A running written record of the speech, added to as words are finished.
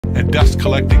dust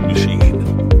collecting machine,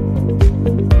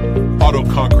 auto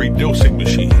concrete dosing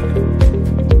machine,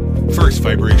 first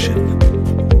vibration,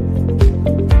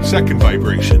 second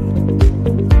vibration,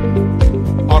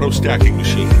 auto stacking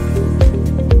machine,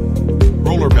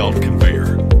 roller belt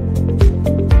conveyor,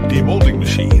 demolding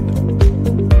machine,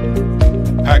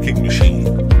 packing machine,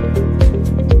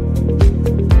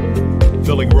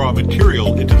 filling raw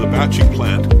material into the batching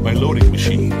plant by loading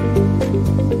machine,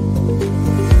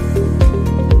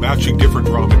 matching different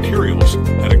raw materials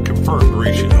at a confirmed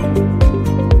ratio,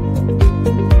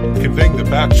 conveying the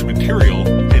batched material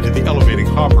into the elevating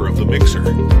hopper of the mixer,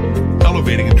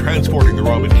 elevating and transporting the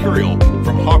raw material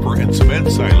from hopper and cement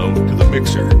silo to the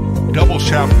mixer, double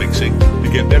shaft mixing to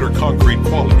get better concrete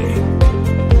quality,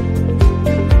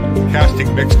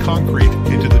 casting mixed concrete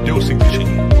into the dosing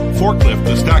machine, forklift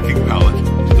the stacking pallet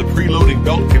to the preloading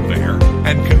belt conveyor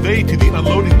and convey to the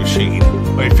unloading machine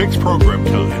by fixed program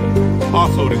time,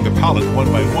 offloading the pallet one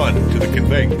by one to the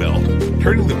conveying belt,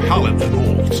 turning the pallet and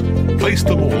molds, place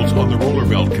the molds on the roller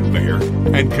belt conveyor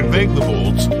and conveying the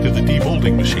molds to the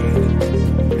demolding machine.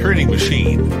 Turning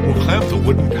machine will clamp the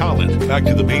wooden pallet back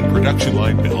to the main production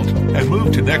line belt and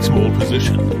move to next mold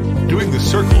position. Doing the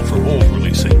circle for mold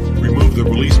releasing, remove the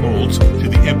release molds to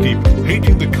the empty,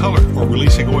 painting the color or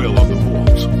releasing oil on the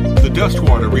molds. The dust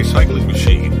water recycling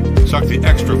machine sucks the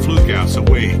extra flue gas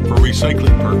away for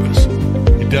recycling purpose.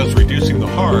 It does reducing the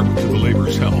harm to the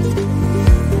laborer's health.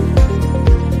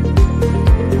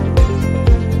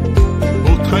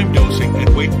 Both time dosing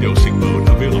and weight dosing mode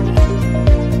available.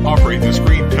 Operate the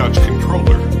screen touch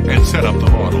controller and set up the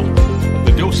model.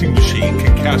 The dosing machine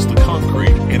can cast the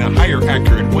concrete in a higher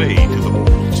accurate way to the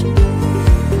molds.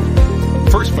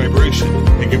 First vibration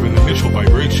to give an initial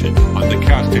vibration on the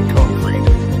casted concrete.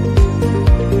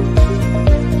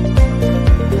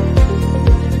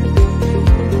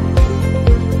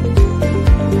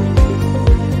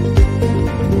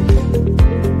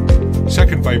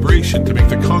 Second vibration to make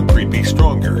the concrete be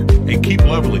stronger and keep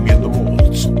leveling in the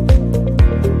molds.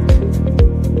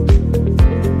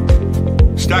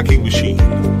 Stacking machine,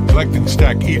 collect and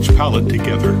stack each pallet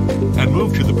together and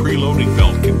move to the preloading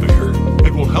belt conveyor.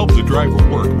 It will help the driver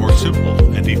work more simple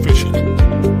and efficient.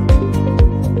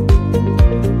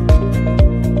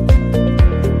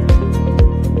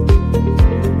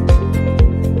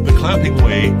 The clamping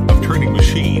way of turning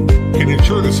machine can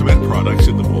ensure the cement products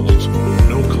in the molds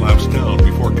don't collapse down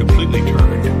before completely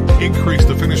turned. Increase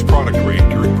the finished product rate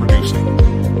during producing.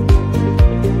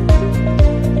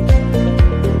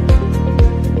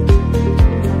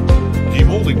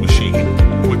 Machine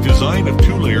with design of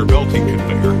two-layer belting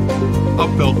conveyor,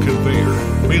 up belt conveyor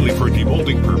mainly for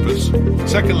demolding purpose,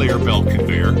 second layer belt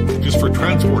conveyor just for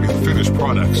transporting the finished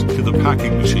products to the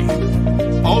packing machine.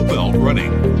 All belt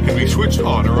running can be switched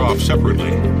on or off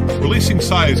separately. Releasing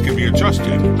size can be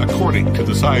adjusted according to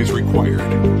the size required.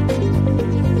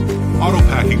 Auto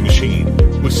packing machine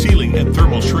with sealing and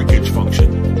thermal shrinkage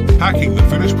function, packing the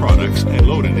finished products and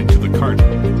loaded into the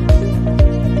carton.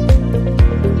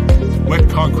 Wet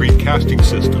concrete casting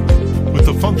system with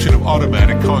the function of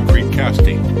automatic concrete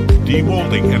casting,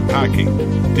 demolding and packing,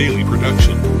 daily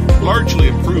production, largely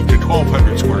improved to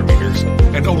 1,200 square meters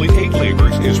and only 8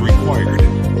 laborers is required.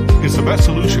 It's the best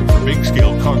solution for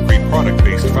big-scale concrete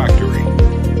product-based factory.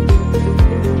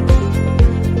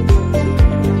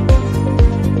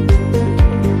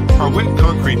 Our wet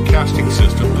concrete casting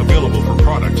system available for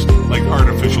products like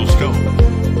artificial stone,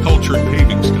 cultured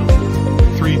paving stone,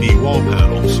 3D wall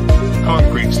panels,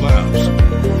 concrete slabs,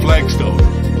 flagstone,